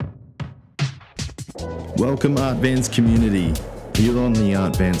Welcome, Art Vans community. You're on the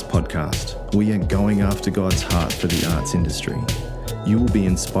Art Vans podcast. We are going after God's heart for the arts industry. You will be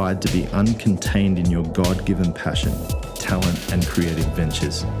inspired to be uncontained in your God-given passion, talent, and creative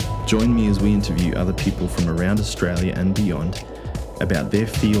ventures. Join me as we interview other people from around Australia and beyond about their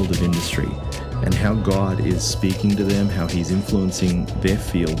field of industry and how God is speaking to them, how He's influencing their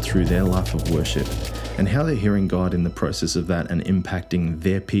field through their life of worship, and how they're hearing God in the process of that and impacting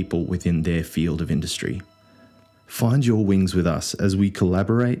their people within their field of industry. Find your wings with us as we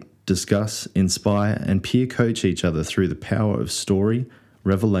collaborate, discuss, inspire, and peer coach each other through the power of story,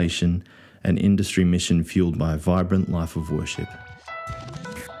 revelation, and industry mission fueled by a vibrant life of worship.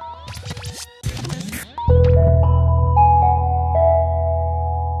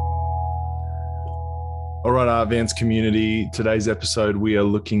 All right, Art Vans community, today's episode, we are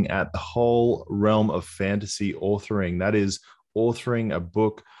looking at the whole realm of fantasy authoring. That is, authoring a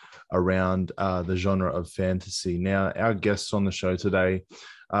book around the genre of fantasy. Now, our guest on the show today,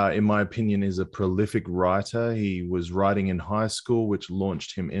 in my opinion, is a prolific writer. He was writing in high school, which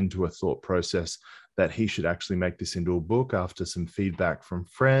launched him into a thought process that he should actually make this into a book after some feedback from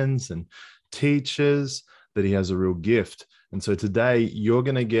friends and teachers that he has a real gift. And so today you're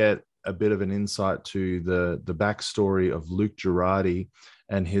going to get a bit of an insight to the backstory of Luke Girardi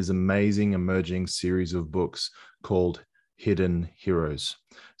and his amazing emerging series of books called Hidden Heroes.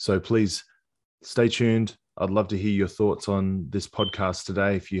 So please stay tuned. I'd love to hear your thoughts on this podcast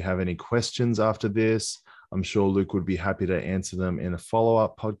today. If you have any questions after this, I'm sure Luke would be happy to answer them in a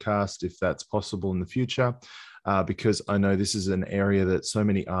follow-up podcast if that's possible in the future, because I know this is an area that so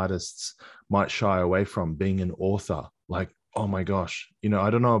many artists might shy away from, being an author. Like, oh my gosh, I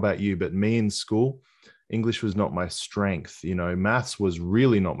don't know about you, but me in school, English was not my strength. Maths was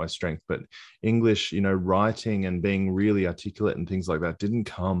really not my strength, but English, writing and being really articulate and things like that didn't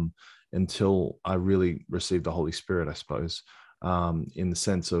come until I really received the Holy Spirit, I suppose, in the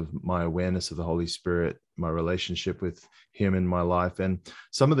sense of my awareness of the Holy Spirit, my relationship with Him in my life. And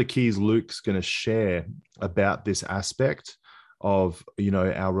some of the keys Luke's going to share about this aspect of,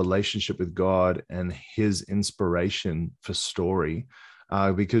 our relationship with God and His inspiration for story,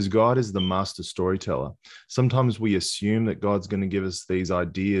 because God is the master storyteller. Sometimes we assume that God's going to give us these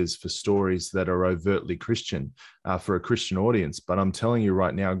ideas for stories that are overtly Christian, for a Christian audience. But I'm telling you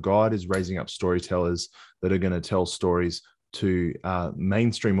right now, God is raising up storytellers that are going to tell stories to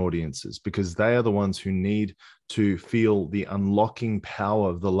mainstream audiences, because they are the ones who need to feel the unlocking power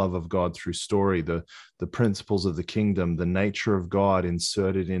of the love of God through story, the principles of the kingdom, the nature of God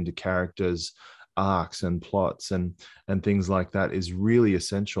inserted into characters, arcs and plots and things like that is really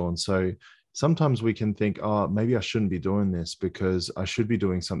essential. And so sometimes we can think, oh, maybe I shouldn't be doing this because I should be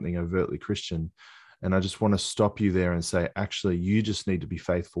doing something overtly Christian. And I just want to stop you there and say, actually, you just need to be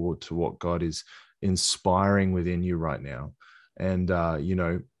faithful to what God is inspiring within you right now. And,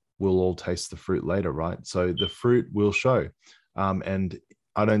 we'll all taste the fruit later, right? So the fruit will show. And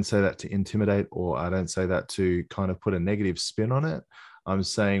I don't say that to intimidate, or I don't say that to kind of put a negative spin on it. I'm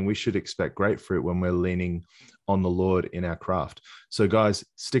saying we should expect great fruit when we're leaning on the Lord in our craft. So guys,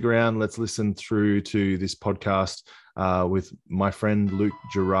 stick around. Let's listen through to this podcast with my friend Luke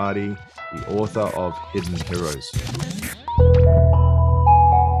Girardi, the author of Hidden Heroes.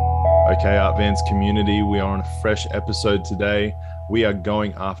 Okay, Art Vans community, we are on a fresh episode today. We are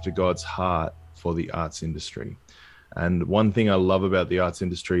going after God's heart for the arts industry. And one thing I love about the arts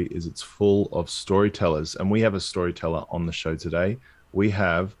industry is it's full of storytellers. And we have a storyteller on the show today. We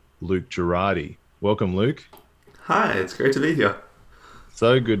have Luke Girardi. Welcome, Luke. Hi, it's great to be here.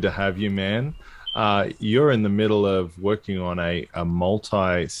 So good to have you, man. You're in the middle of working on a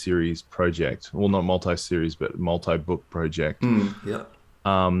multi-series project. Well, not multi-series, but multi-book project. Yeah.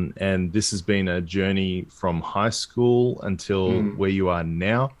 And this has been a journey from high school until where you are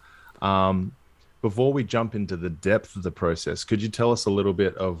now. Before we jump into the depth of the process, could you tell us a little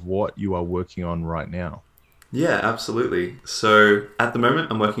bit of what you are working on right now? Yeah, absolutely. So at the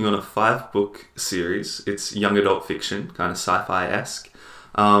moment, I'm working on a 5-book series. It's young adult fiction, kind of sci-fi-esque,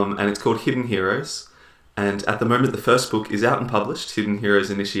 and it's called Hidden Heroes. And at the moment, the first book is out and published, Hidden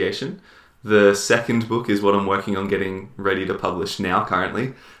Heroes Initiation. The second book is what I'm working on getting ready to publish now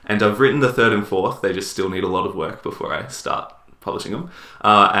currently. And I've written the third and fourth. They just still need a lot of work before I start publishing them.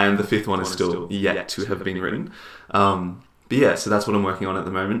 And the fifth one is still yet to have been written. But yeah, so that's what I'm working on at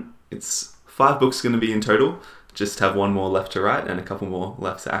the moment. It's 5 books going to be in total. Just have one more left to write and a couple more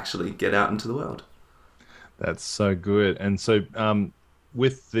left to actually get out into the world. That's so good. And so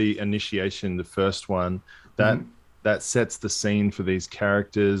with the initiation, the first one, that sets the scene for these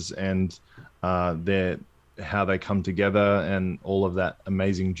characters and their how they come together and all of that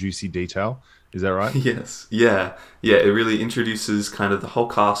amazing juicy detail. Is that right? Yes. Yeah. Yeah. It really introduces kind of the whole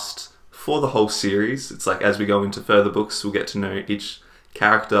cast for the whole series. It's like as we go into further books, we'll get to know each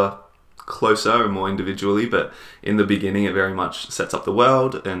character closer and more individually. But in the beginning, it very much sets up the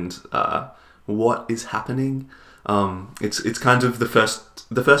world and what is happening. It's kind of the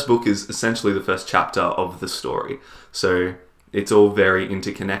first book is essentially the first chapter of the story. So it's all very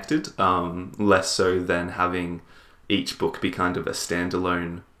interconnected. Less so than having each book be kind of a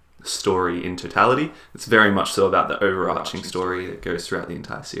standalone story in totality. It's very much so about the overarching story that goes throughout the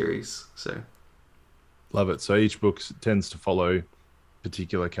entire series. So Love it. So each book tends to follow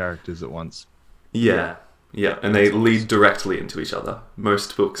particular characters at once. yeah, yeah, and they lead directly into each other.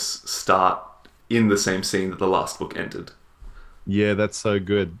 Most books start in the same scene that the last book ended. Yeah, that's so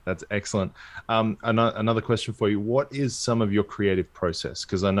good. That's excellent. Another question for you. What is some of your creative process?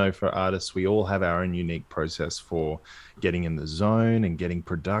 Because I know for artists, we all have our own unique process for getting in the zone and getting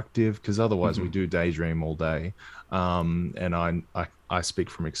productive, because otherwise we do daydream all day. And I speak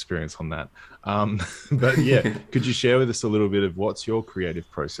from experience on that. But yeah, could you share with us a little bit of what's your creative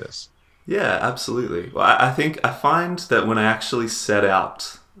process? Yeah, absolutely. Well, I think I find that when I actually set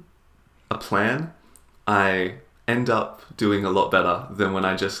out a plan, I end up doing a lot better than when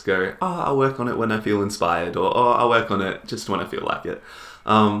I just go, oh, I'll work on it when I feel inspired, or oh, I'll work on it just when I feel like it.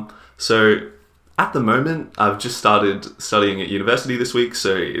 So at the moment, I've just started studying at university this week,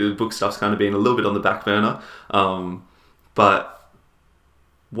 so the book stuff's kind of been a little bit on the back burner. But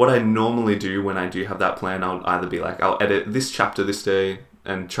what I normally do when I do have that plan, I'll either be like, I'll edit this chapter this day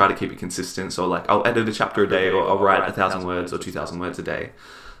and try to keep it consistent. So like, I'll edit a chapter a day, or I'll write 1,000 words or 2,000 words a day.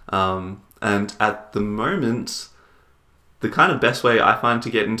 And at the moment, the kind of best way I find to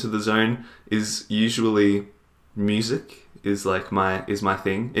get into the zone is usually music is my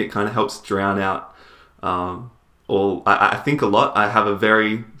thing. It kind of helps drown out I think a lot. I have a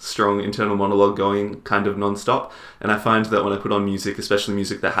very strong internal monologue going kind of nonstop, and I find that when I put on music, especially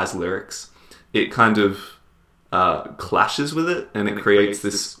music that has lyrics, it kind of clashes with it, and it creates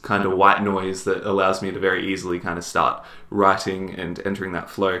this kind of white noise that allows me to very easily kind of start writing and entering that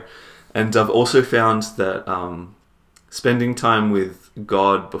flow. And I've also found that spending time with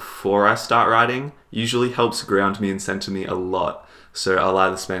God before I start writing usually helps ground me and center me a lot. So I'll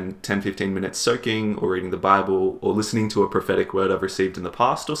either spend 10-15 minutes soaking or reading the Bible or listening to a prophetic word I've received in the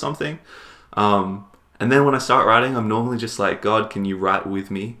past or something. And then when I start writing, I'm normally just like, God, can you write with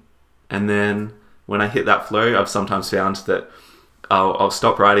me? And then when I hit that flow, I've sometimes found that I'll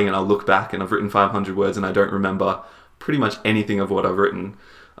stop writing and I'll look back and I've written 500 words and I don't remember pretty much anything of what I've written.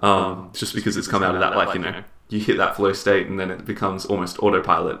 Just because it's come out of that, like, you know, you hit that flow state and then it becomes almost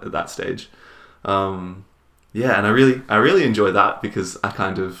autopilot at that stage. Yeah, and I really enjoy that because I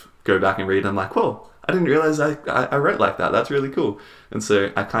kind of go back and read and I'm like, whoa, I didn't realize I wrote like that. That's really cool. And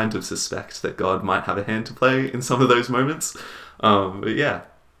so I kind of suspect that God might have a hand to play in some of those moments. But yeah.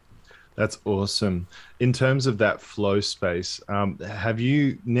 That's awesome. In terms of that flow space, have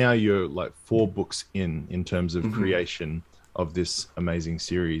you, now you're like 4 books in terms of creation of this amazing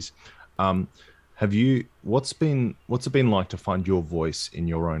series. What's it been like to find your voice in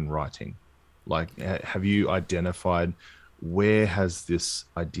your own writing? Like, have you identified where has this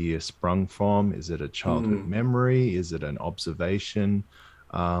idea sprung from? Is it a childhood memory? Is it an observation?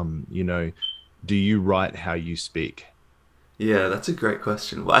 Do you write how you speak? Yeah, that's a great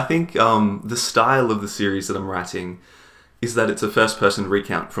question. Well, I think the style of the series that I'm writing is that it's a first-person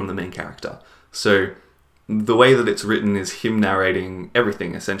recount from the main character. So the way that it's written is him narrating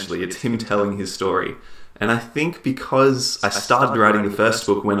everything, essentially. It's him telling his story. And I think because I started writing the first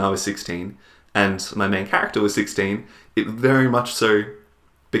book when I was 16 and my main character was 16, it very much so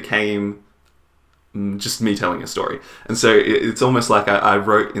became just me telling a story. And so it's almost like I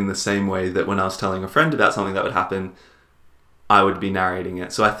wrote in the same way that when I was telling a friend about something that would happen, I would be narrating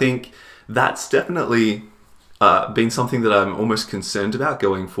it. So I think that's definitely been something that I'm almost concerned about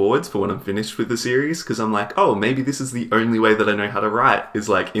going forwards for when I'm finished with the series, because I'm like, oh, maybe this is the only way that I know how to write is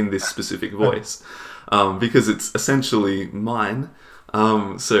like in this specific voice, because it's essentially mine.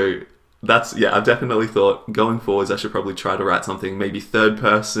 So that's, yeah, I've definitely thought going forwards I should probably try to write something maybe third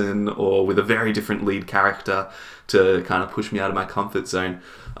person or with a very different lead character to kind of push me out of my comfort zone,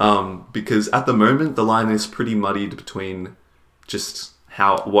 because at the moment the line is pretty muddied between just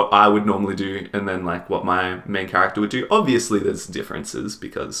what I would normally do and then like what my main character would do. Obviously there's differences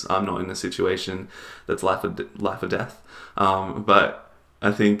because I'm not in a situation that's life or death, but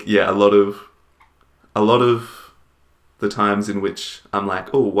I think, yeah, a lot of the times in which I'm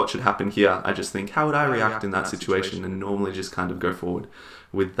like, oh, what should happen here, I just think, how would I react in that situation, and normally just kind of go forward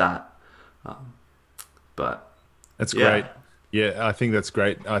with that. But That's yeah. great. Yeah, I think that's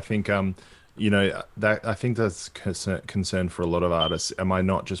great. I think that I think that's concern for a lot of artists. Am I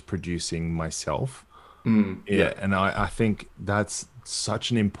not just producing myself? Yeah. Yeah, and I think that's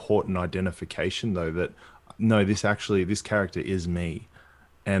such an important identification though, that no, this character is me.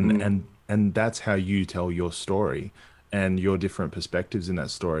 And that's how you tell your story and your different perspectives in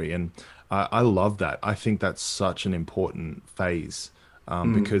that story. And I love that. I think that's such an important phase,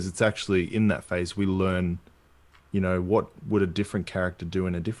 because it's actually in that phase we learn, what would a different character do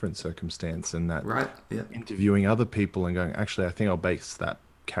in a different circumstance, and that Right. Yeah. interviewing other people and going, actually, I think I'll base that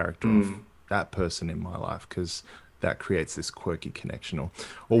character off that person in my life because that creates this quirky connection, or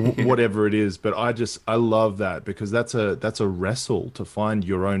whatever it is. But I love that, because that's a wrestle to find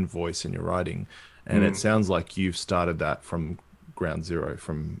your own voice in your writing. And it sounds like you've started that from ground zero,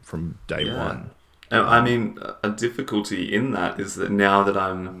 from day Yeah. one. And I mean, a difficulty in that is that now that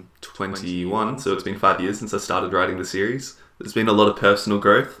I'm 21, so it's been 5 years since I started writing the series, there's been a lot of personal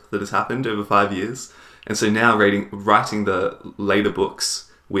growth that has happened over 5 years. And so now writing the later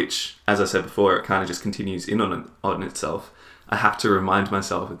books, which, as I said before, it kind of just continues on itself, I have to remind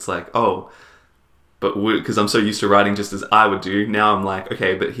myself, it's like, oh, but because I'm so used to writing just as I would do, now I'm like,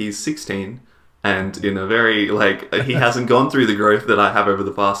 okay, but he's 16, and in a very, like, he hasn't gone through the growth that I have over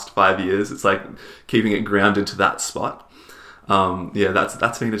the past 5 years. It's like keeping it grounded to that spot. Yeah,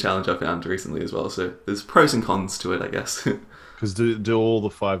 that's been a challenge I found recently as well. So there's pros and cons to it, I guess. Because do all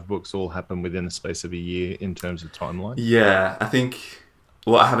the five books all happen within the space of a year in terms of timeline? Yeah, I think.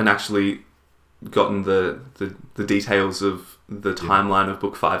 Well, I haven't actually gotten the details of the timeline of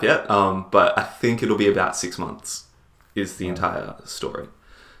book 5 yet. But I think it'll be about 6 months is the entire story.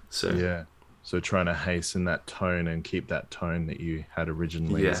 So Yeah. So trying to hasten that tone and keep that tone that you had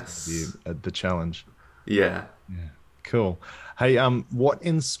originally is going yes, to be the challenge. yeah. Yeah. Cool. Hey, what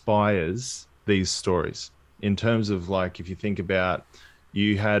inspires these stories in terms of, like, if you think about,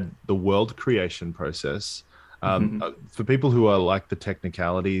 you had the world creation process. For people who are like the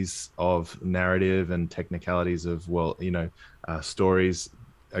technicalities of narrative and technicalities of, well, stories,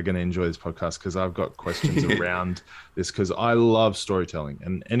 are going to enjoy this podcast, because I've got questions around this, because I love storytelling,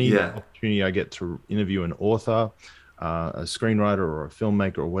 and any Yeah. opportunity I get to interview an author, a screenwriter, or a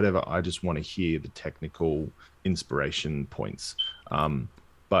filmmaker, or whatever, I just want to hear the technical inspiration points.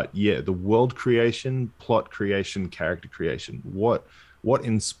 But yeah, the world creation, plot creation, character creation, what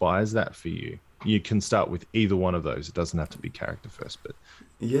inspires that for you? You can start with either one of those. It doesn't have to be character first, but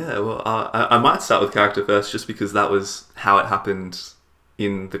Yeah, well, I might start with character first, just because that was how it happened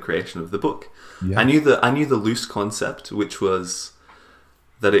in the creation of the book. yeah. I knew the loose concept, which was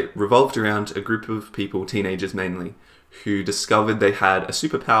that it revolved around a group of people, teenagers mainly, who discovered they had a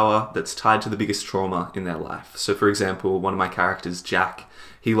superpower that's tied to the biggest trauma in their life. So, for example, one of my characters, Jack,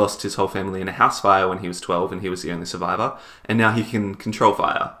 he lost his whole family in a house fire when he was 12, and he was the only survivor, and now he can control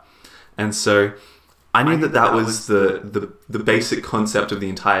fire. And so I knew that was the basic concept of the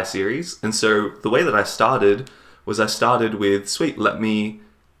entire series. And so the way that I started with, sweet, let me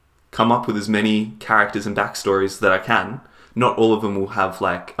come up with as many characters and backstories that I can. Not all of them will have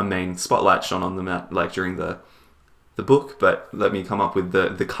like a main spotlight shone on them during the book, but let me come up with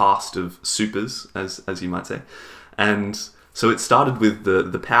the cast of supers, as you might say. And so it started with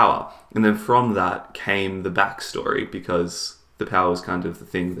the power, and then from that came the backstory, because the power was kind of the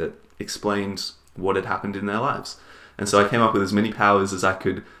thing that explained what had happened in their lives. And so I came up with as many powers as I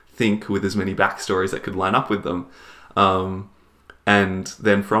could think, with as many backstories that could line up with them. And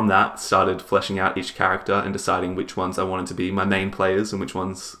then from that started fleshing out each character and deciding which ones I wanted to be my main players and which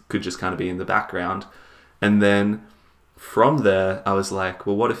ones could just kind of be in the background. And then from there, I was like,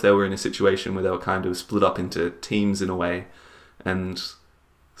 well, what if they were in a situation where they were kind of split up into teams in a way? And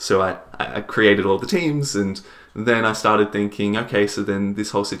so I created all the teams, and then I started thinking, okay, so then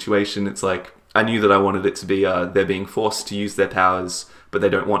this whole situation, it's like, I knew that I wanted it to be they're being forced to use their powers, but they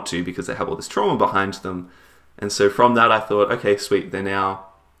don't want to because they have all this trauma behind them. And so from that, I thought, okay, sweet, they're now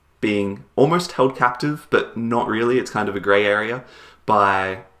being almost held captive, but not really. It's kind of a gray area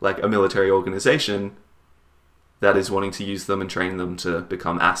by like a military organization that is wanting to use them and train them to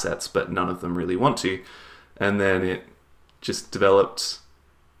become assets, but none of them really want to. And then it just developed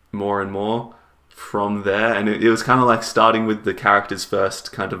more and more from there. And it was kind of like starting with the characters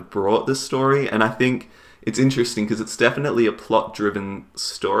first kind of brought the story. And I think it's interesting because it's definitely a plot-driven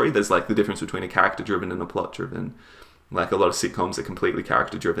story. There's like the difference between a character-driven and a plot-driven. Like a lot of sitcoms are completely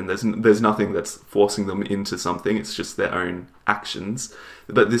character-driven. There's nothing that's forcing them into something. It's just their own actions.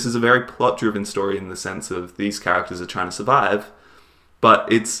 But this is a very plot-driven story in the sense of these characters are trying to survive,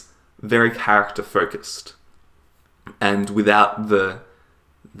 but it's very character-focused. And without the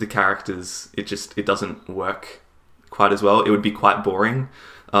the characters, it doesn't work quite as well. It would be quite boring,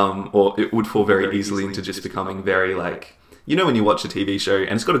 or it would fall very easily into just becoming very like, you know, when you watch a TV show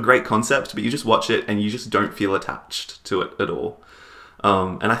and it's got a great concept, but you just watch it and you just don't feel attached to it at all.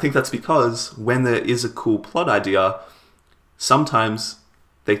 And I think that's because when there is a cool plot idea, sometimes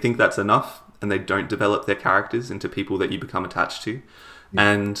they think that's enough and they don't develop their characters into people that you become attached to.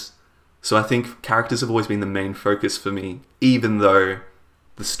 Yeah. And so I think characters have always been the main focus for me, even though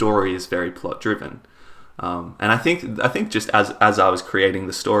the story is very plot driven. And I think just as I was creating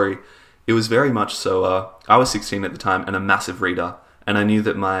the story, it was very much so. I was 16 at the time and a massive reader, and I knew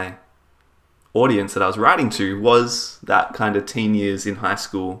that my audience that I was writing to was that kind of teen years in high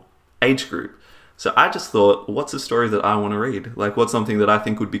school age group. So I just thought, what's a story that I want to read? Like, what's something that I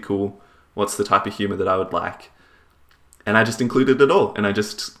think would be cool? What's the type of humor that I would like? And I just included it all, and I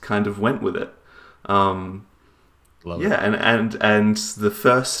just kind of went with it. Yeah, and the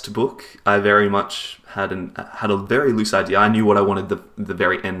first book, I very much had a very loose idea. I knew what I wanted the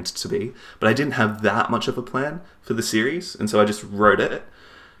very end to be, but I didn't have that much of a plan for the series, and so I just wrote it.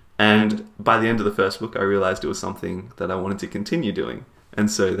 And by the end of the first book, I realized it was something that I wanted to continue doing. And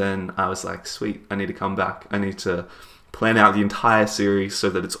so then I was like, sweet, I need to come back. I need to plan out the entire series so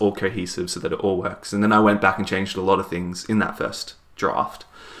that it's all cohesive, so that it all works. And then I went back and changed a lot of things in that first draft,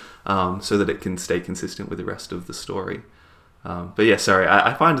 so that it can stay consistent with the rest of the story. But yeah, sorry,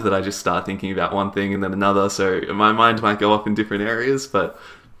 I find that I just start thinking about one thing and then another, so my mind might go off in different areas, but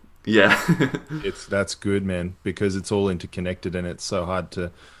yeah. That's good, man, because it's all interconnected and it's so hard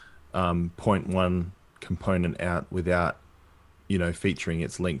to point one component out without, featuring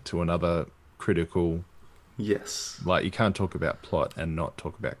its link to another critical. Yes. Like, you can't talk about plot and not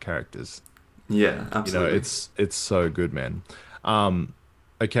talk about characters. Yeah, absolutely. It's so good, man.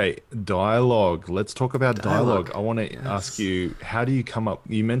 Okay, dialogue. Let's talk about dialogue. I want to ask you, how do you come up?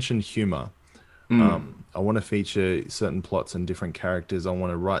 You mentioned humor. I want to feature certain plots and different characters. I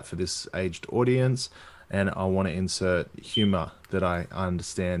want to write for this aged audience, and I want to insert humor that I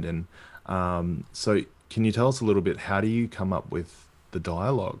understand. And so can you tell us a little bit, how do you come up with the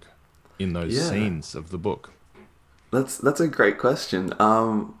dialogue in those scenes of the book? That's a great question.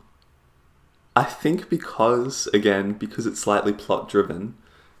 I think because it's slightly plot driven,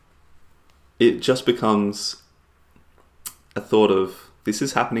 it just becomes a thought of, this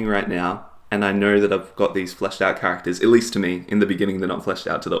is happening right now, and I know that I've got these fleshed out characters, at least to me. In the beginning, they're not fleshed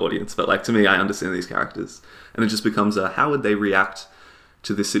out to the audience, but like to me, I understand these characters. And it just becomes how would they react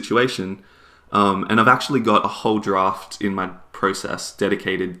to this situation? And I've actually got a whole draft in my process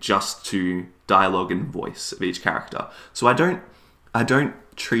dedicated just to dialogue and voice of each character. So I don't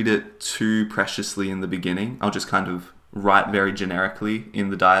treat it too preciously in the beginning. I'll just kind of write very generically in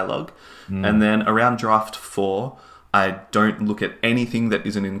the dialogue. And then around draft 4, I don't look at anything that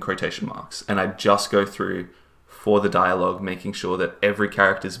isn't in quotation marks. And I just go through for the dialogue, making sure that every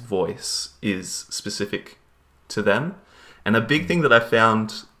character's voice is specific to them. And a big thing that I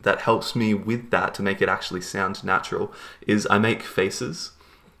found that helps me with that to make it actually sound natural is I make faces.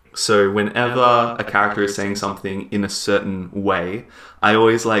 So whenever a character is saying something in a certain way, I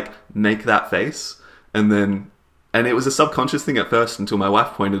always make that face. And it was a subconscious thing at first until my wife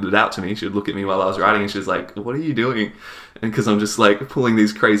pointed it out to me. She would look at me while I was writing and she was like, what are you doing? And because I'm just pulling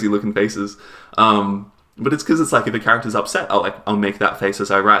these crazy looking faces. But it's because it's if a character's upset, I'll make that face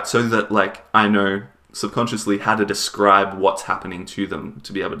as I write so that I know subconsciously how to describe what's happening to them,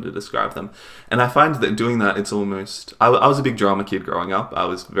 to be able to describe them. And I find that doing that, it's almost... I was a big drama kid growing up. I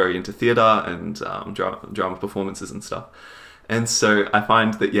was very into theatre and drama performances and stuff. And so I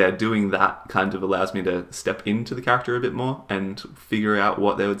find that, doing that kind of allows me to step into the character a bit more and figure out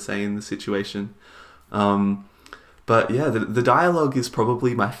what they would say in the situation. But yeah, the dialogue is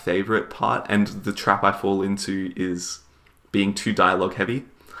probably my favourite part, and the trap I fall into is being too dialogue heavy.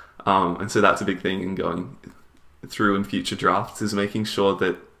 And so that's a big thing in going through in future drafts, is making sure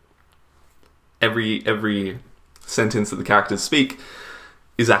that every sentence that the characters speak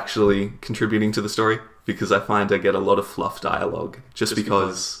is actually contributing to the story, because I find I get a lot of fluff dialogue just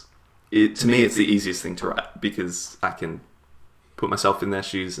because to me it's the easiest thing to write, because I can put myself in their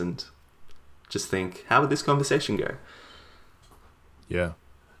shoes and just think, how would this conversation go? Yeah.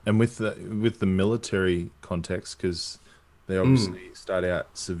 And with the military context, because they obviously start out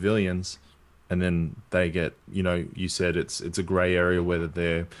civilians, and then they get, you said it's a grey area whether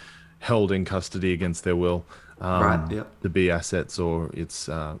they're held in custody against their will, right, yep, to be assets, or it's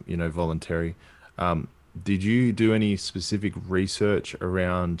voluntary. Did you do any specific research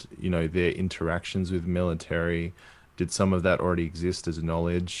around their interactions with military? Did some of that already exist as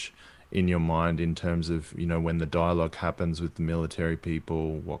knowledge in your mind in terms of, when the dialogue happens with the military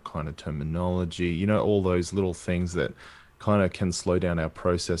people, what kind of terminology, all those little things that kind of can slow down our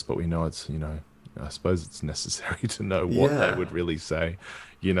process, but we know it's, I suppose it's necessary to know what they Yeah. would really say.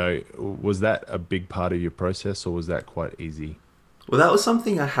 Was that a big part of your process, or was that quite easy? Well, that was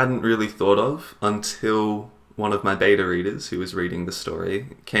something I hadn't really thought of until one of my beta readers who was reading the story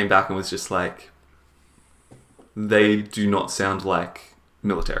came back and was just like, they do not sound like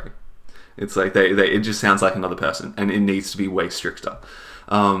military. It's like it just sounds like another person, and it needs to be way stricter.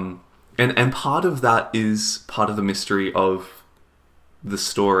 And part of that is part of the mystery of the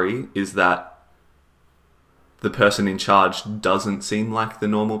story is that the person in charge doesn't seem like the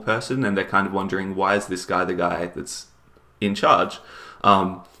normal person, and they're kind of wondering why is this guy the guy that's in charge.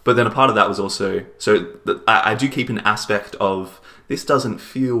 But then a part of that was also I do keep an aspect of this doesn't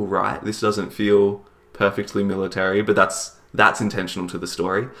feel right. This doesn't feel perfectly military, but that's intentional to the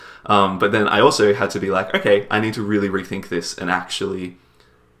story. But then I also had to be like, okay, I need to really rethink this and actually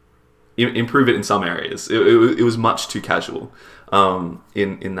improve it in some areas. It was much too casual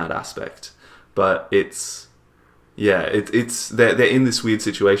in that aspect. But it's they're in this weird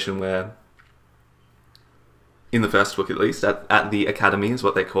situation where, in the first book at least, at the academy is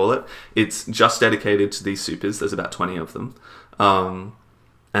what they call it, it's just dedicated to these supers. There's about 20 of them.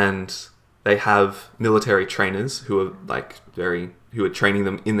 And they have military trainers who are who are training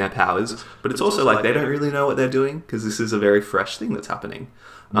them in their powers, but it's also like they don't really know what they're doing because this is a very fresh thing that's happening.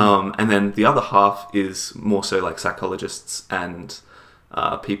 And then the other half is more so like psychologists and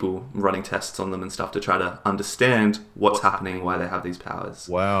people running tests on them and stuff to try to understand what's happening, why they have these powers.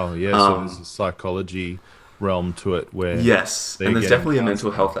 Wow, yeah. So there's a psychology realm to it where Yes, they're and there's getting definitely a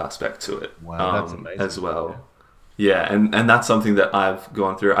mental counseling. health aspect to it. Wow, that's amazing. As well. Yeah, and that's something that I've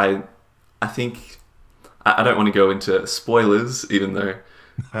gone through. I think I don't want to go into spoilers, even though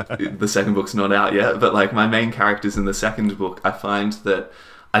the second book's not out yet. But like my main characters in the second book, I find that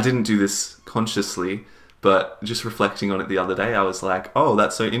I didn't do this consciously, but just reflecting on it the other day, I was like, oh,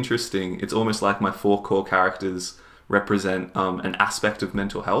 that's so interesting. It's almost like my four core characters represent an aspect of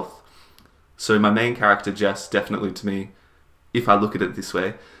mental health. So my main character, Jess, definitely to me, if I look at it this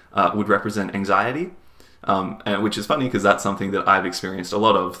way, would represent anxiety. Which is funny because that's something that I've experienced a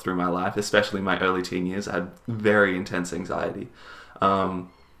lot of through my life, especially in my early teen years. I had very intense anxiety. And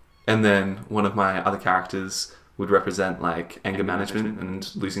then one of my other characters would represent like anger management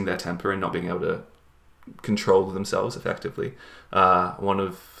and losing their temper and not being able to control themselves effectively. One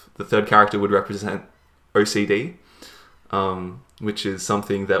of the third character would represent OCD, which is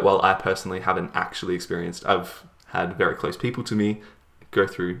something that while I personally haven't actually experienced, I've had very close people to me go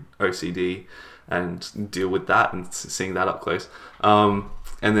through OCD and deal with that and seeing that up close. And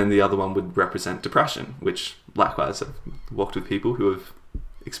then the other one would represent depression, which likewise I've walked with people who have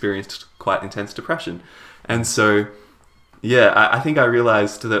experienced quite intense depression. And so, yeah, I think I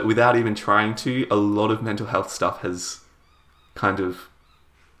realized that without even trying to, a lot of mental health stuff has kind of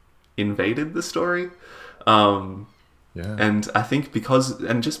invaded the story. Yeah. And I think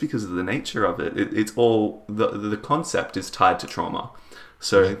just because of the nature of it, it's all, the concept is tied to trauma.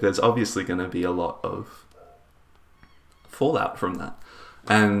 So there's obviously going to be a lot of fallout from that.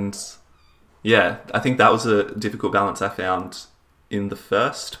 And yeah, I think that was a difficult balance I found in the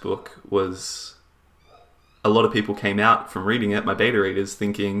first book. Was a lot of people came out from reading it, my beta readers,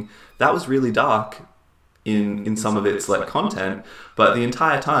 thinking that was really dark in some of its like content, but the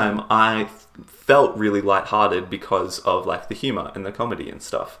entire time I felt really lighthearted because of like the humor and the comedy and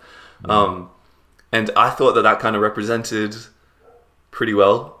stuff. And I thought that kind of represented pretty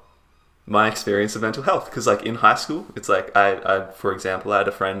well my experience of mental health, because like in high school, it's like I for example, I had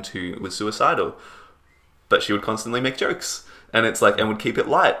a friend who was suicidal, but she would constantly make jokes, and it's like, and would keep it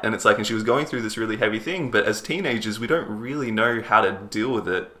light, and it's like, and she was going through this really heavy thing, but as teenagers we don't really know how to deal with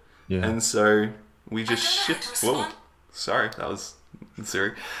it. Yeah. And so we just shift. Whoa, sorry, that was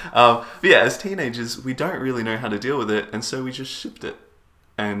Siri. But yeah, as teenagers we don't really know how to deal with it, and so we just shift it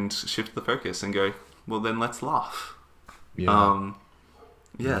and shift the focus and go, well then let's laugh.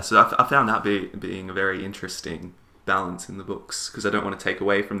 So I found that being a very interesting balance in the books, because I don't want to take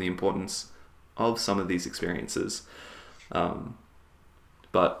away from the importance of some of these experiences.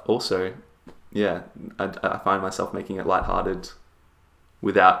 But also, yeah, I find myself making it lighthearted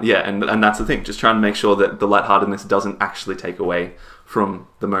without, and that's the thing, just trying to make sure that the lightheartedness doesn't actually take away from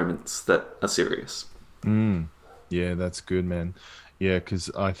the moments that are serious. Yeah, that's good, man. Yeah, because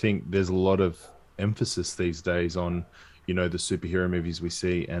I think there's a lot of emphasis these days on, the superhero movies we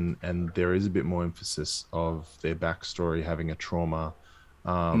see, and there is a bit more emphasis of their backstory having a trauma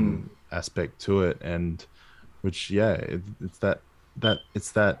aspect to it, and which, it's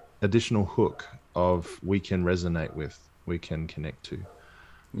that additional hook of we can resonate with, we can connect to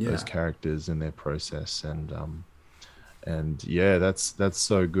those Yeah. characters and their process, and yeah, that's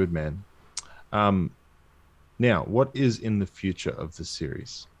so good, man. Um, Now, what is in the future of the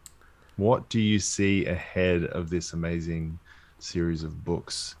series? What do you see ahead of this amazing series of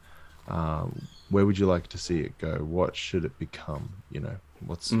books? Where would you like to see it go? What should it become? You know,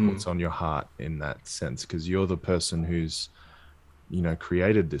 Mm. what's on your heart in that sense? Because you're the person who's, you know,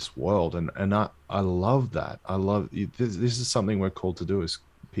 created this world, and I love that. I love this is something we're called to do as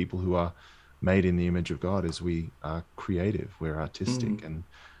people who are made in the image of God. Is we are creative, we're Mm. artistic, and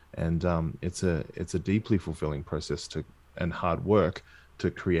it's a deeply fulfilling process to and hard work to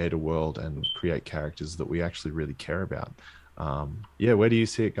create a world and create characters that we actually really care about. Yeah, where do you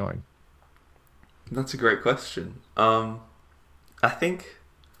see it going? That's a great question. I think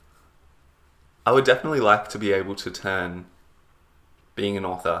I would definitely like to be able to turn being an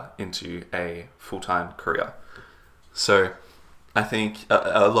author into a full-time career. So I think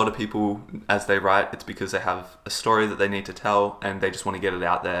a lot of people, as they write, it's because they have a story that they need to tell and they just want to get it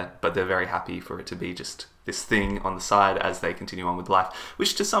out there, but they're very happy for it to be just this thing on the side as they continue on with life,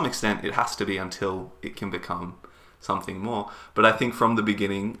 which to some extent it has to be until it can become something more. But I think from the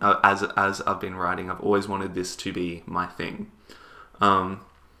beginning, as I've been writing, I've always wanted this to be my thing.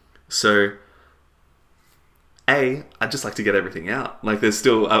 So I'd just like to get everything out. Like, there's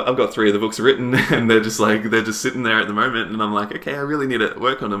still, I've got 3 of the books written, and they're just sitting there at the moment, and I'm like, okay, I really need to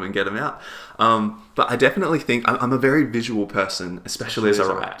work on them and get them out. But I definitely think I'm a very visual person, especially as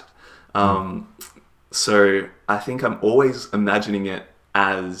I write. So I think I'm always imagining it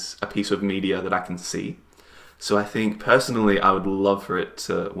as a piece of media that I can see. So I think personally, I would love for it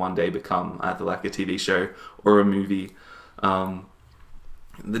to one day become either like a TV show or a movie.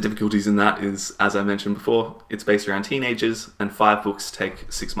 The difficulties in that is, as I mentioned before, it's based around teenagers, and 5 books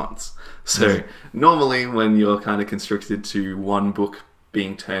take 6 months. So normally when you're kind of constricted to 1 book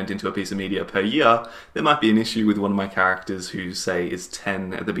being turned into a piece of media per year, there might be an issue with one of my characters who, say, is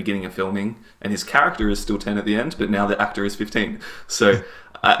 10 at the beginning of filming, and his character is still 10 at the end, but now the actor is 15. So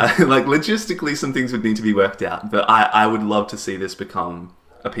like, logistically, some things would need to be worked out, but I would love to see this become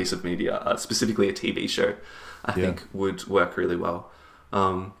a piece of media, specifically a TV show. I think would work really well.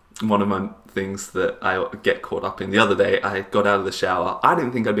 One of my things that I get caught up in, the other day, I got out of the shower. I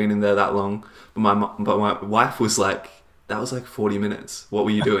didn't think I'd been in there that long, but my wife was like, that was like 40 minutes. What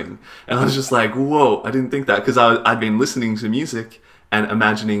were you doing? And I was just like, whoa, I didn't think that, because I'd been listening to music and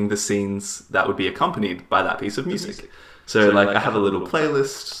imagining the scenes that would be accompanied by that piece of music. So like, I have a little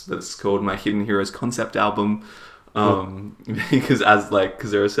playlist that's called my Hidden Heroes concept album, because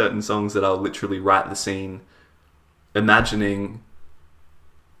there are certain songs that I'll literally write the scene imagining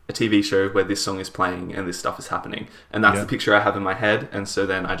a TV show where this song is playing and this stuff is happening, and that's the picture I have in my head, and so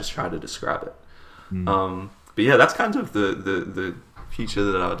then I just try to describe it. But yeah, that's kind of the future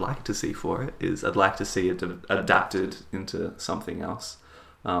that I would like to see for it. Is I'd like to see it adapted into something else,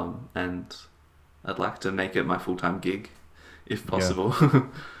 and I'd like to make it my full-time gig if possible.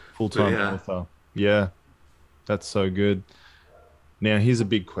 Full-time author. Yeah, that's so good. Now here's a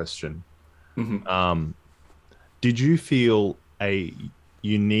big question. Did you feel a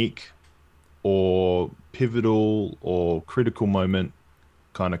unique or pivotal or critical moment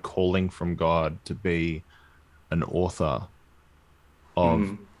kind of calling from God to be an author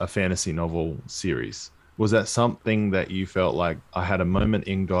of a fantasy novel series? Was that something that you felt like, I had a moment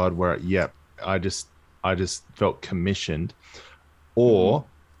in God where I just felt commissioned? Or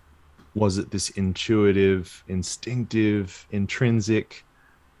was it this intuitive, instinctive, intrinsic,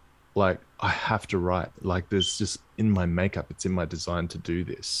 like, I have to write, like, there's just in my makeup, it's in my design to do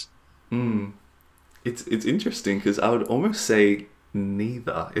this? It's interesting, because I would almost say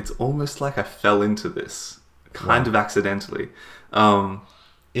neither. It's almost like I fell into this kind of accidentally.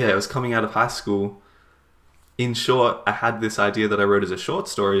 It was coming out of high school. In short, I had this idea that I wrote as a short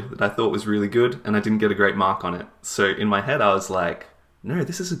story that I thought was really good, and I didn't get a great mark on it. So in my head, I was like, no,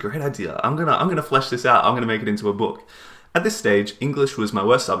 this is a great idea. I'm gonna flesh this out. I'm gonna make it into a book. At this stage, English was my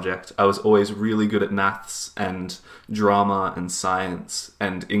worst subject. I was always really good at maths and drama and science,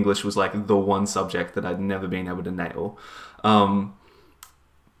 and English was like the one subject that I'd never been able to nail.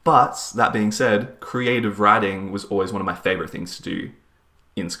 But that being said, creative writing was always one of my favorite things to do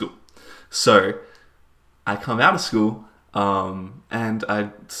in school. So I come out of school, and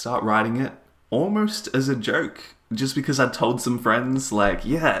I start writing it almost as a joke, just because I told some friends, like,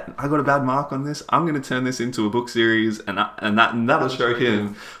 yeah, I got a bad mark on this, I'm going to turn this into a book series, and that'll show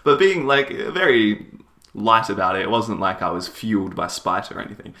him. But being like very light about it. It wasn't like I was fueled by spite or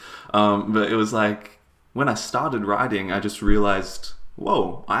anything. But it was like, when I started writing, I just realized,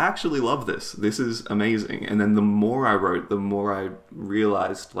 whoa, I actually love this. This is amazing. And then the more I wrote, the more I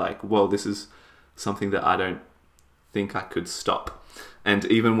realized, like, whoa, this is something that I don't think I could stop. And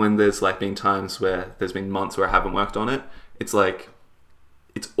even when there's like been times where there's been months where I haven't worked on it, it's like,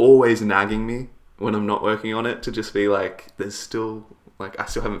 it's always nagging me when I'm not working on it to just be like, there's still, like, I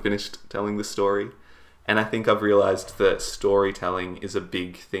still haven't finished telling the story. And I think I've realized that storytelling is a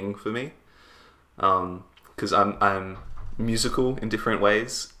big thing for me. Because I'm musical in different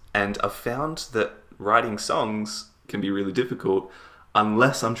ways, and I've found that writing songs can be really difficult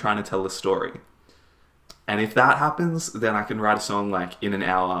unless I'm trying to tell a story. And if that happens, then I can write a song like in an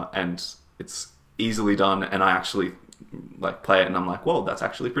hour and it's easily done, and I actually like play it and I'm like, whoa, that's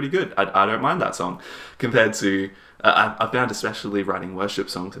actually pretty good. I don't mind that song. Compared to, I found especially writing worship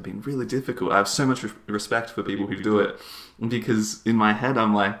songs have been really difficult. I have so much respect for people who do it, because in my head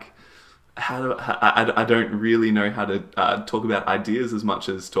I'm like, I don't really know how to talk about ideas as much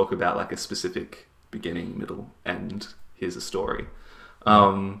as talk about like a specific beginning, middle, and here's a story.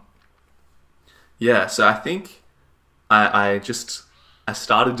 Yeah, so I think I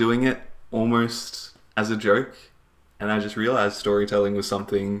started doing it almost as a joke, and I just realized storytelling was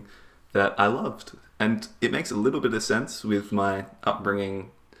something that I loved. And it makes a little bit of sense with my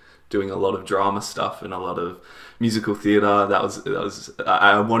upbringing, doing a lot of drama stuff and a lot of musical theatre. That was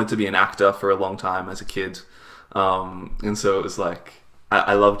I wanted to be an actor for a long time as a kid, and so it was like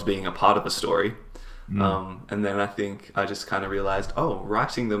I loved being a part of a story. And then I think I just kind of realized, oh,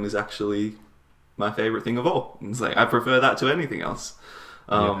 writing them is actually my favorite thing of all. It's like I prefer that to anything else.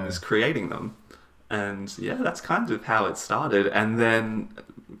 Is creating them. And yeah, that's kind of how it started. And then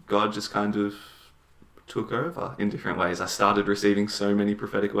God just kind of took over in different ways. I started receiving so many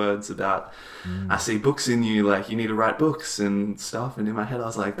prophetic words about, I see books in you, like you need to write books and stuff. And in my head, I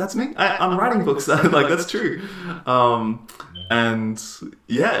was like, that's me. I'm writing books. Like, that's true. And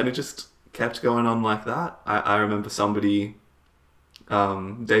yeah, and it just kept going on like that. I remember somebody,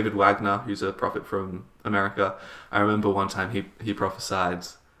 David Wagner, who's a prophet from America. I remember one time he prophesied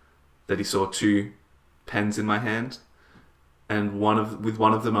that he saw two pens in my hand, and with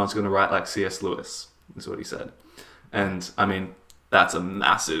one of them I was going to write like C.S. Lewis, is what he said. And I mean, that's a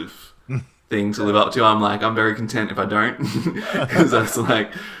massive thing to live up to. I'm like, I'm very content if I don't, because that's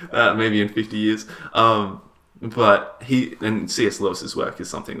like maybe in 50 years. But C.S. Lewis's work is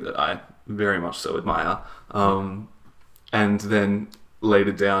something that I very much so admire. And then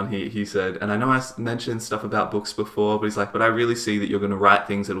later down, he said, and I know I mentioned stuff about books before, but he's like, but I really see that you're going to write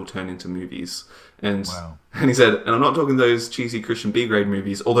things that will turn into movies. And wow. And he said, and I'm not talking those cheesy Christian B-grade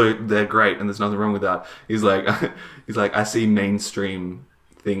movies, although they're great and there's nothing wrong with that. He's like, I see mainstream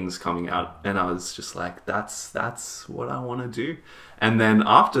things coming out, and I was just like, that's what I want to do. And then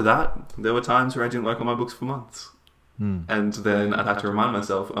after that, there were times where I didn't work on my books for months. And then I'd have to remind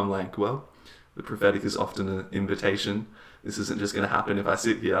myself, I'm like, well, the prophetic is often an invitation. This isn't just going to happen if I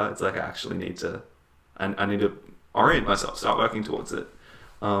sit here. It's like I actually need to, I need to orient myself, start working towards it.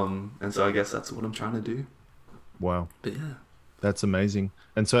 And so I guess that's what I'm trying to do. Wow. But yeah. That's amazing.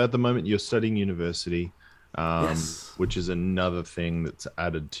 And so at the moment you're studying university, Yes. which is another thing that's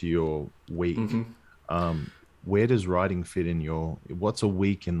added to your week. Where does writing fit in what's a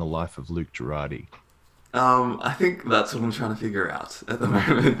week in the life of Luke Girardi? I think that's what I'm trying to figure out at the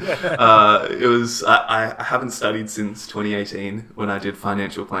moment. I haven't studied since 2018 when I did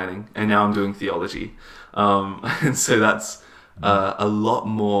financial planning, and now I'm doing theology. And so that's a lot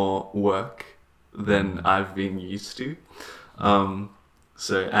more work than I've been used to. And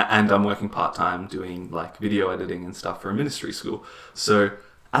I'm working part-time doing like video editing and stuff for a ministry school. So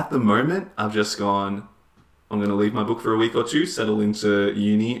at the moment, I've just gone, I'm going to leave my book for a week or two, settle into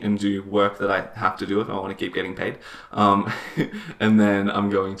uni and do work that I have to do if I want to keep getting paid. And then I'm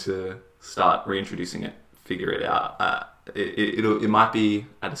going to start reintroducing it, figure it out. It might be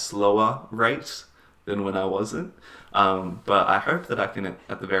at a slower rate than when I wasn't. But I hope that I can,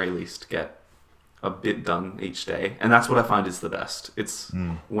 at the very least, get a bit done each day. And that's what I find is the best. It's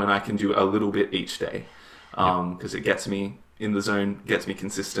when I can do a little bit each day, because it gets me in the zone, gets me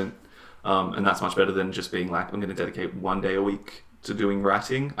consistent. And that's much better than just being like, I'm going to dedicate one day a week to doing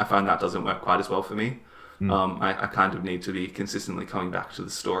writing. I find that doesn't work quite as well for me. I kind of need to be consistently coming back to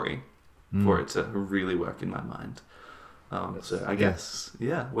the story for it to really work in my mind. So I guess,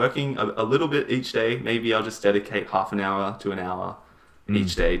 working a little bit each day. Maybe I'll just dedicate half an hour to an hour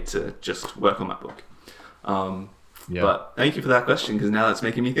each day to just work on my book. But thank you for that question, because now that's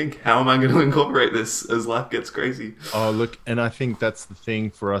making me think, how am I going to incorporate this as life gets crazy? Oh, look, and I think that's the thing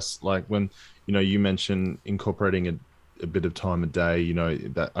for us, like when, you mentioned incorporating a bit of time a day, you know,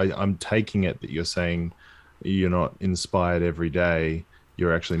 that I'm taking it that you're saying you're not inspired every day.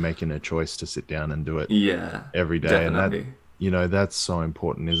 You're actually making a choice to sit down and do it Yeah, every day. And that, definitely. you know, that's so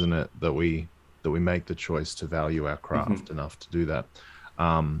important, isn't it? That we make the choice to value our Hmm. craft enough to do that.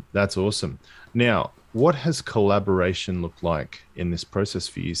 That's awesome. Now, what has collaboration looked like in this process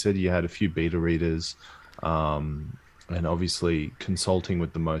for you? You said you had a few beta readers, um, and obviously consulting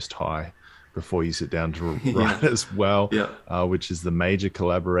with the Most High before you sit down to Yeah, write as well, yeah, which is the major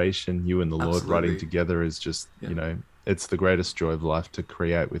collaboration. You and the Lord writing absolutely. together is just, Yeah. you know, it's the greatest joy of life to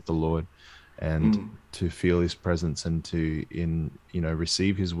create with the Lord and Mm. to feel His presence and to you know,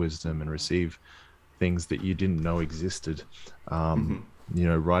 receive His wisdom and receive things that you didn't know existed. Hmm. You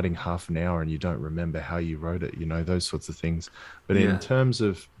know, writing half an hour and you don't remember how you wrote it, you know, those sorts of things. But in Yeah. terms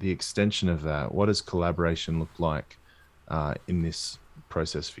of the extension of that, what does collaboration look like in this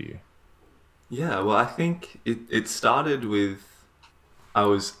process for you? Yeah, well, I think it started with I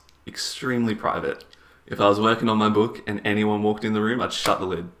was extremely private. If I was working on my book and anyone walked in the room, I'd shut the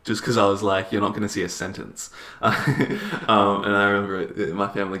lid just because I was like, "You're not going to see a sentence." And I remember my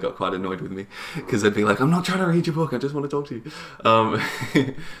family got quite annoyed with me because they'd be like, "I'm not trying to read your book. I just want to talk to you." Um,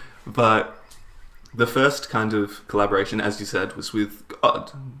 but the first kind of collaboration, as you said, was with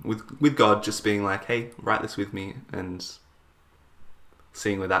God. With God, just being like, "Hey, write this with me," and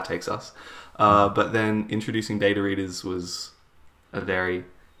seeing where that takes us. Mhm. But then introducing beta readers was a very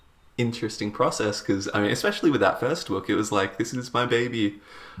interesting process because I mean, especially with that first book, it was like, this is my baby.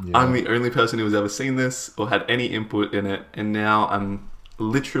 I'm Yeah. the only person who has ever seen this or had any input in it, and now I'm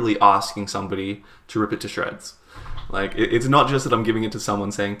literally asking somebody to rip it to shreds. Like, it's not just that I'm giving it to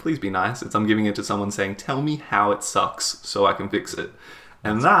someone saying, please be nice. It's I'm giving it to someone saying, tell me how it sucks so I can fix it.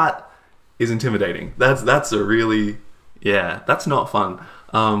 And That's that is intimidating. That's a really, yeah, that's not fun.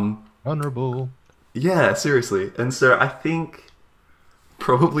 vulnerable. Yeah, seriously. And so I think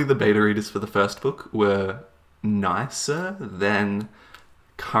probably the beta readers for the first book were nicer than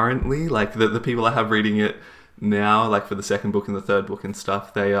currently. Like the people I have reading it now, like for the second book and the third book and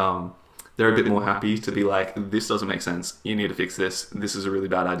stuff, they're a bit more happy to be like, this doesn't make sense. You need to fix this. This is a really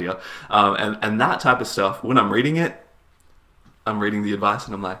bad idea. And that type of stuff. When I'm reading it, I'm reading the advice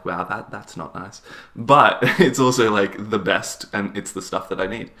and I'm like, wow, that's not nice. But it's also like the best, and it's the stuff that I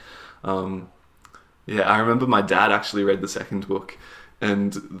need. Um, yeah, I remember my dad actually read the second book,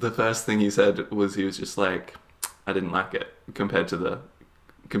 and the first thing he said was he was just like, I didn't like it compared to the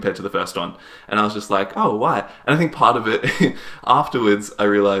first one, and I was just like, oh, why? And I think part of it afterwards I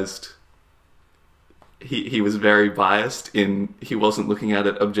realized he was very biased in he wasn't looking at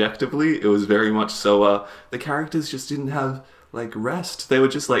it objectively. It was very much so the characters just didn't have like rest. They were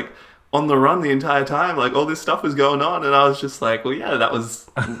just like on the run the entire time. Like all this stuff was going on, and I was just like, well, yeah, that was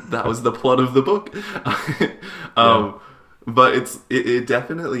the plot of the book. Yeah. um, but it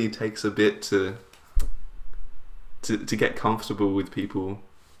definitely takes a bit to get comfortable with people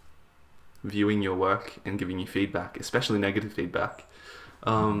viewing your work and giving you feedback, especially negative feedback.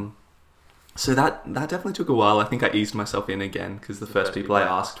 Um, so that definitely took a while. I think I eased myself in again because the first people I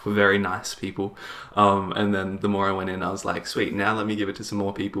asked were very nice people, and then the more I went in, I was like, sweet. Now let me give it to some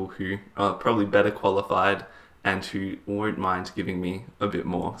more people who are probably better qualified and who won't mind giving me a bit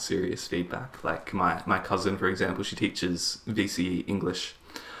more serious feedback. Like my cousin, for example, she teaches VCE English,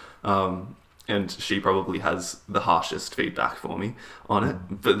 and she probably has the harshest feedback for me on it.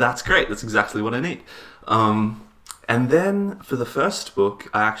 Mm. But that's great. That's exactly what I need. And then for the first book,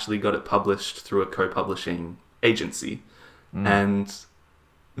 I actually got it published through a co-publishing agency. Mm. And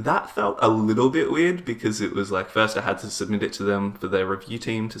that felt a little bit weird because it was like, first I had to submit it to them for their review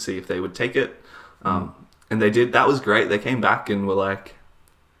team to see if they would take it. Mm. And they did. That was great. They came back and were like,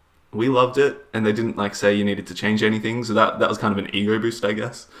 we loved it. And they didn't like say you needed to change anything. So that was kind of an ego boost, I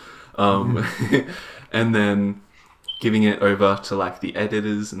guess. Um, and then giving it over to like the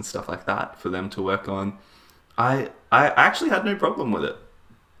editors and stuff like that for them to work on. I actually had no problem with it,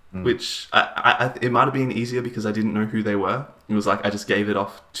 Mm. which it might have been easier because I didn't know who they were. It was like I just gave it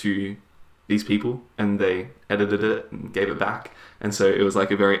off to these people and they edited it and gave it back, and so it was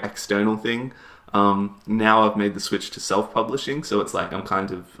like a very external thing. Now I've made the switch to self-publishing, so it's like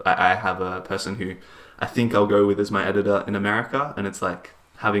I have a person who I think I'll go with as my editor in America, and it's like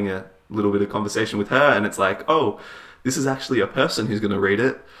having a little bit of conversation with her, and it's like, oh, this is actually a person who's going to read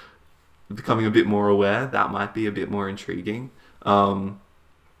it, becoming a bit more aware. That might be a bit more intriguing.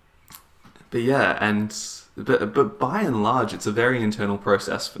 But yeah, but by and large, it's a very internal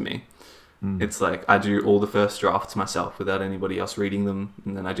process for me. Mm. It's like I do all the first drafts myself without anybody else reading them,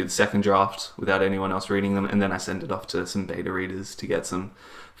 and then I do the second draft without anyone else reading them, and then I send it off to some beta readers to get some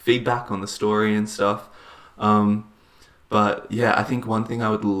feedback on the story and stuff. But yeah, I think one thing I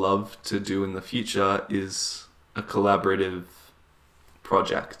would love to do in the future is a collaborative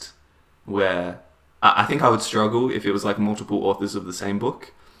project where I think I would struggle if it was like multiple authors of the same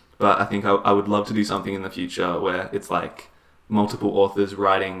book. But I think I would love to do something in the future where it's like multiple authors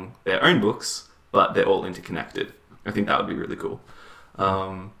writing their own books, but they're all interconnected. I think that would be really cool.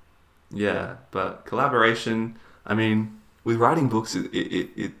 Yeah, but collaboration, I mean, with writing books,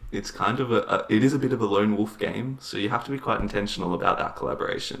 it's kind of it is a bit of a lone wolf game, so you have to be quite intentional about that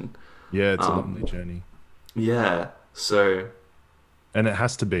collaboration. Yeah, it's a lonely journey. Yeah, so And it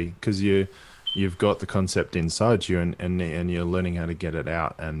has to be, because you've got the concept inside you, and you're learning how to get it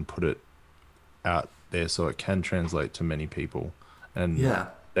out and put it out there so it can translate to many people, and yeah,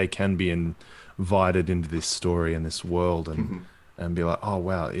 they can be invited into this story and this world, and be like, oh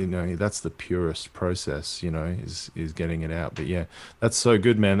wow, that's the purest process, is getting it out. But yeah, that's so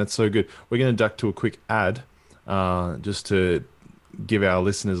good, man. That's so good. We're going to duck to a quick ad, just to give our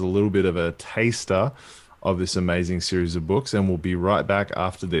listeners a little bit of a taster of this amazing series of books, and we'll be right back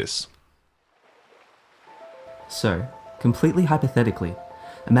after this. So, completely hypothetically,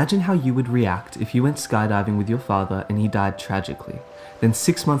 imagine how you would react if you went skydiving with your father and he died tragically. Then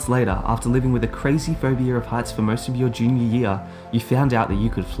 6 months later, after living with a crazy phobia of heights for most of your junior year, you found out that you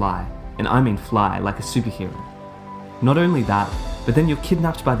could fly. And I mean fly, like a superhero. Not only that, but then you're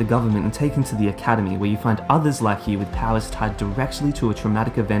kidnapped by the government and taken to the academy, where you find others like you with powers tied directly to a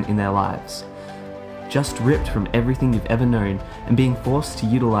traumatic event in their lives. Just ripped from everything you've ever known and being forced to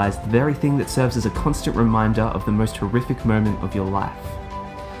utilize the very thing that serves as a constant reminder of the most horrific moment of your life.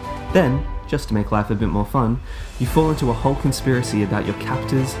 Then, just to make life a bit more fun, you fall into a whole conspiracy about your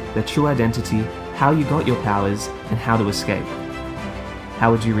captors, their true identity, how you got your powers, and how to escape.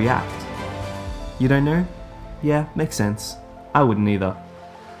 How would you react? You don't know? Yeah, makes sense. I wouldn't either.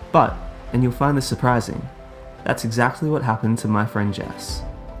 But, and you'll find this surprising, that's exactly what happened to my friend Jess.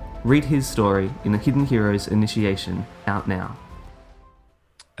 Read his story in the Hidden Heroes Initiation, out now.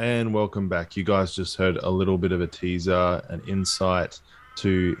 And welcome back. You guys just heard a little bit of a teaser, an insight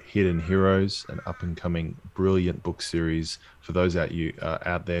to Hidden Heroes, an up-and-coming brilliant book series for those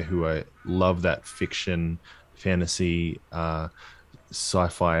out there who love that fiction, fantasy,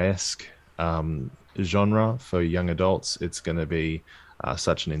 sci-fi-esque genre for young adults. It's going to be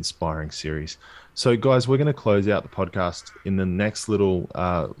such an inspiring series. So, guys, we're going to close out the podcast in the next little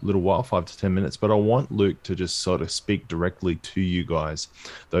while, 5 to 10 minutes. But I want Luke to just sort of speak directly to you guys,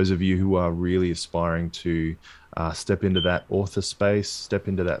 those of you who are really aspiring to step into that author space, step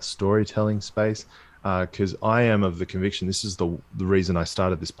into that storytelling space. Because I am of the conviction, this is the reason I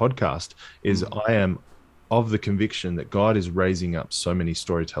started this podcast, is I am of the conviction that God is raising up so many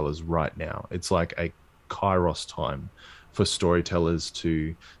storytellers right now. It's like a Kairos time for storytellers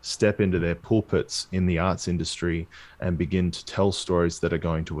to step into their pulpits in the arts industry and begin to tell stories that are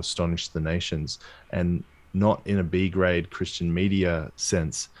going to astonish the nations, and not in a B-grade Christian media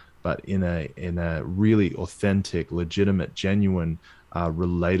sense, but in a really authentic, legitimate, genuine,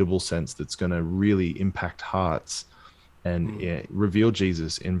 relatable sense that's going to really impact hearts and reveal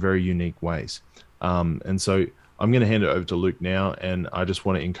Jesus in very unique ways. And so I'm going to hand it over to Luke now, and I just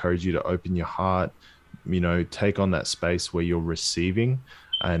want to encourage you to open your heart, take on that space where you're receiving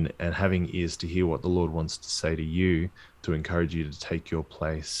and having ears to hear what the Lord wants to say to you, to encourage you to take your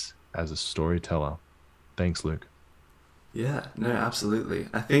place as a storyteller. Thanks, Luke. Yeah, no, absolutely.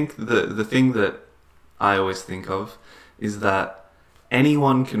 I think the thing that I always think of is that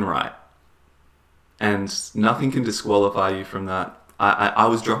anyone can write, and nothing can disqualify you from that.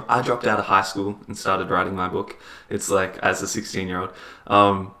 I dropped out of high school and started writing my book. It's like as a 16-year-old.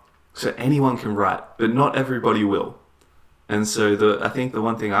 So anyone can write, but not everybody will. And so I think the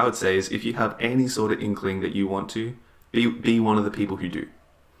one thing I would say is, if you have any sort of inkling that you want to, be one of the people who do,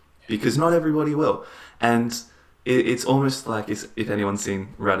 because not everybody will. And it's almost like, if anyone's seen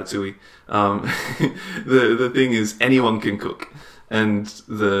Ratatouille, the thing is, anyone can cook. And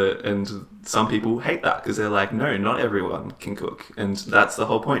some people hate that because they're like, no, not everyone can cook. And that's the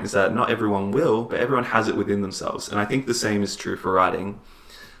whole point, is that not everyone will, but everyone has it within themselves. And I think the same is true for writing.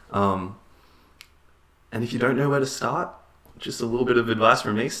 And if you don't know where to start, just a little bit of advice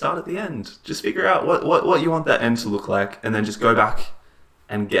from me, start at the end. Just figure out what you want that end to look like, and then just go back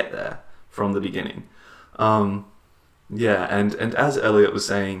and get there from the beginning. Yeah, and as Elliot was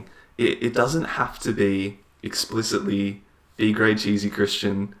saying, it doesn't have to be explicitly B-grade cheesy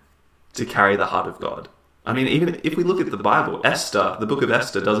Christian to carry the heart of God. I mean, even if we look at the Bible, Esther, the book of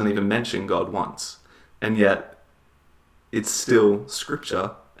Esther, doesn't even mention God once. And yet, it's still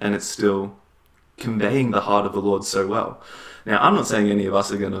scripture, and it's still conveying the heart of the Lord so well. Now, I'm not saying any of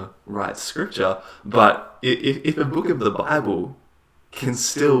us are going to write scripture, but if a book of the Bible can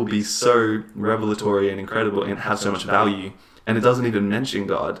still be so revelatory and incredible and have so much value, and it doesn't even mention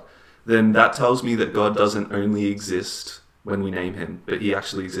God, then that tells me that God doesn't only exist when we name him, but he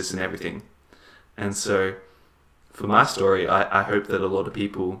actually exists in everything. And so for my story, I hope that a lot of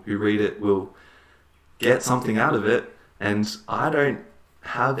people who read it will get something out of it. And I don't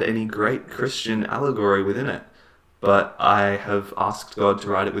have any great Christian allegory within it, but I have asked God to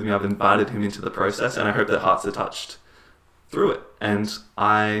write it with me. I've invited him into the process, and I hope that hearts are touched through it. And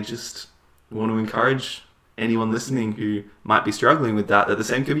I just want to encourage anyone listening who might be struggling with that the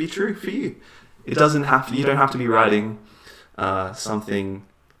same can be true for you. You don't have to be writing something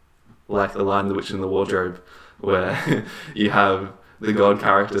like The Lion, the Witch, and the Wardrobe, where you have the God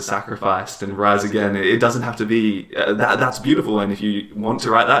character sacrificed and rise again. It doesn't have to be that's beautiful, and if you want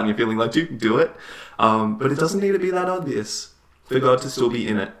to write that and you're feeling like to, do it. But it doesn't need to be that obvious for God to still be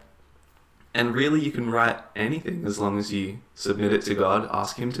in it. And really, you can write anything as long as you submit it to God,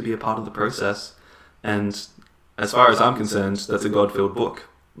 ask him to be a part of the process. And as far as I'm concerned, that's a God-filled book.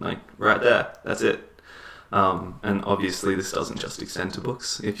 Like, right there, that's it. And obviously, this doesn't just extend to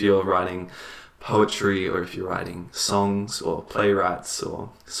books. If you're writing poetry, or if you're writing songs or playwrights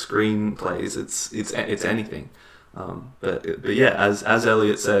or screenplays, it's anything. But yeah, as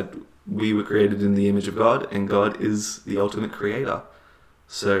Elliot said, we were created in the image of God, and God is the ultimate creator.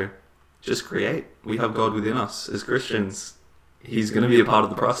 So just create. We have God within us as Christians. He's going to be a part of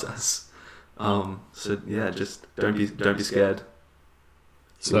the process. So yeah, just don't be scared.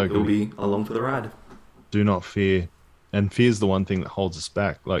 So we'll be along for the ride. Do not fear. And fear is the one thing that holds us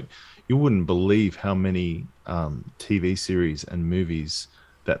back. Like, you wouldn't believe how many TV series and movies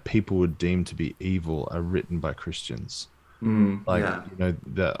that people would deem to be evil are written by Christians. I'm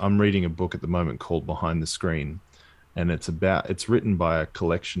reading a book at the moment called Behind the Screen, and it's written by a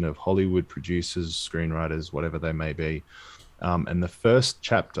collection of Hollywood producers, screenwriters, whatever they may be. And the first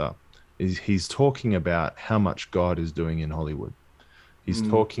chapter is he's talking about how much God is doing in Hollywood. He's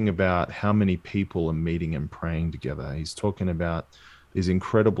talking about how many people are meeting and praying together. He's talking about these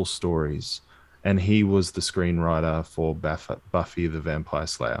incredible stories. And he was the screenwriter for Buffy the Vampire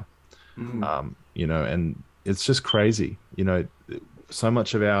Slayer. And it's just crazy. So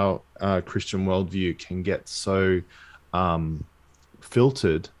much of our Christian worldview can get so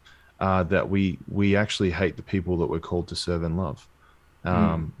filtered that we actually hate the people that we're called to serve and love.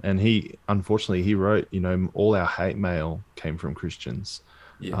 And unfortunately he wrote, all our hate mail came from Christians.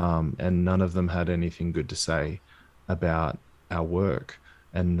 And none of them had anything good to say about our work,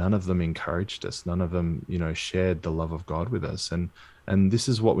 and none of them encouraged us. None of them, shared the love of God with us. And this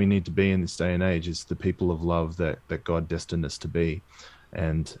is what we need to be in this day and age, is the people of love that God destined us to be.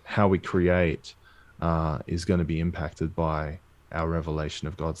 And how we create is going to be impacted by our revelation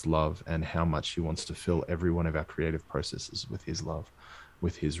of God's love, and how much he wants to fill every one of our creative processes with his love,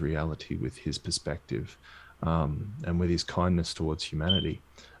 with his reality, with his perspective, and with his kindness towards humanity.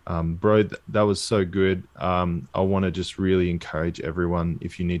 Bro, that was so good. I want to just really encourage everyone,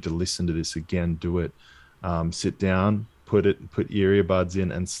 if you need to listen to this again, do it. Sit down, put your earbuds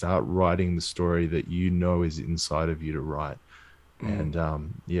in, and start writing the story that is inside of you to write. And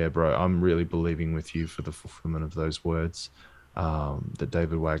yeah, bro, I'm really believing with you for the fulfillment of those words that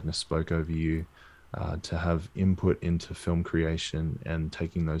David Wagner spoke over you, to have input into film creation and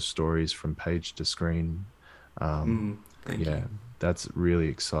taking those stories from page to screen. Thank you. That's really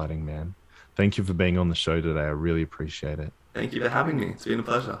exciting, man. Thank you for being on the show today. I really appreciate it. Thank you for having me. It's been a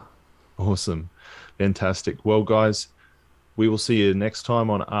pleasure. Awesome. Fantastic. Well, guys, we will see you next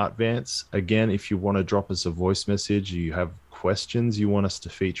time on Art Vance. Again, if you want to drop us a voice message, you have questions you want us to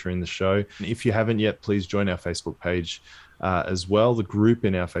feature in the show, and if you haven't yet, please join our Facebook page as well. The group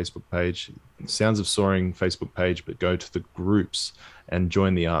in our Facebook page, Sounds of Soaring Facebook page, but go to the groups and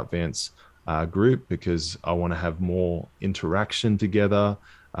join the Art Vance group, because I want to have more interaction together,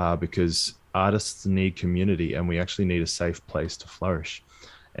 because artists need community, and we actually need a safe place to flourish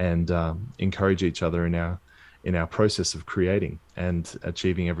and encourage each other in our process of creating and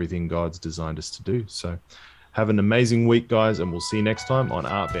achieving everything God's designed us to do. So have an amazing week, guys, and we'll see you next time on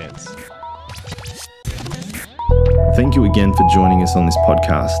Art Vance. Thank you again for joining us on this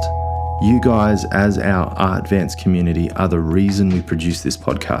podcast. You guys, as our Art Vance community, are the reason we produce this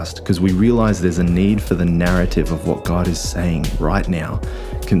podcast, because we realize there's a need for the narrative of what God is saying right now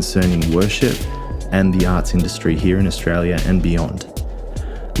concerning worship and the arts industry here in Australia and beyond.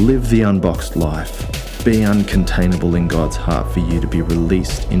 Live the unboxed life. Be uncontainable in God's heart for you to be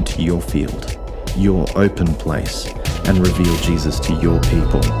released into your field, your open place, and reveal Jesus to your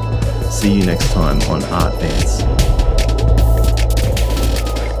people. See you next time on Art Dance.